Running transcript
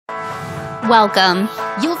welcome.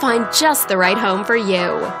 You'll find just the right home for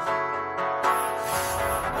you.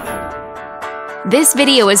 This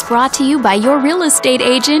video is brought to you by your real estate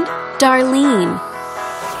agent, Darlene.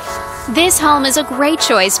 This home is a great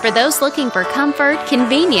choice for those looking for comfort,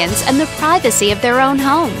 convenience, and the privacy of their own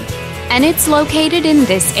home. And it's located in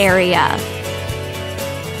this area.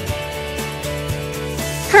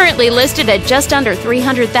 Currently listed at just under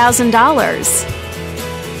 $300,000.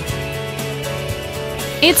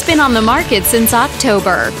 It's been on the market since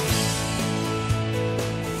October.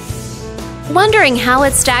 Wondering how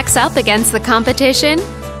it stacks up against the competition?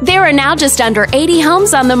 There are now just under 80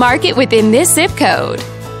 homes on the market within this zip code.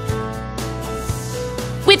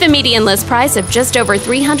 With a median list price of just over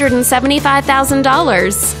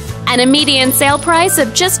 $375,000 and a median sale price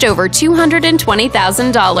of just over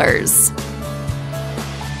 $220,000.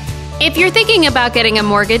 If you're thinking about getting a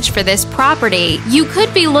mortgage for this property, you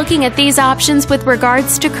could be looking at these options with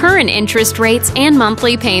regards to current interest rates and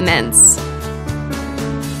monthly payments.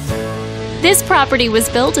 This property was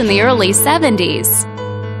built in the early 70s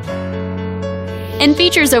and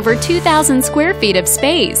features over 2,000 square feet of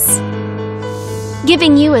space,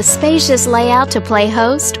 giving you a spacious layout to play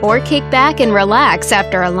host or kick back and relax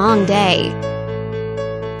after a long day.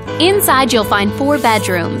 Inside, you'll find 4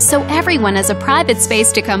 bedrooms, so everyone has a private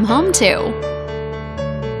space to come home to,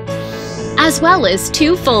 as well as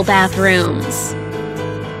 2 full bathrooms.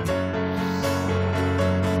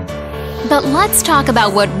 But let's talk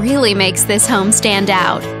about what really makes this home stand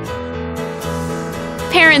out.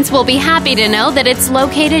 Parents will be happy to know that it's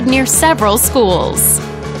located near several schools.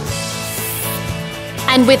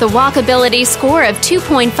 And with a walkability score of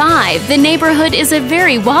 2.5, the neighborhood is a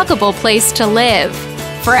very walkable place to live.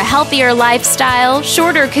 For a healthier lifestyle,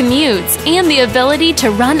 shorter commutes, and the ability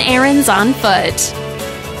to run errands on foot.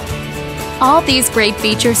 All these great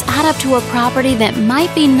features add up to a property that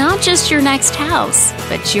might be not just your next house,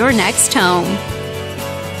 but your next home.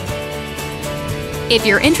 If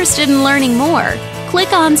you're interested in learning more,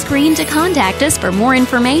 click on screen to contact us for more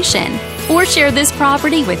information or share this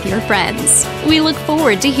property with your friends. We look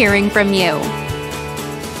forward to hearing from you.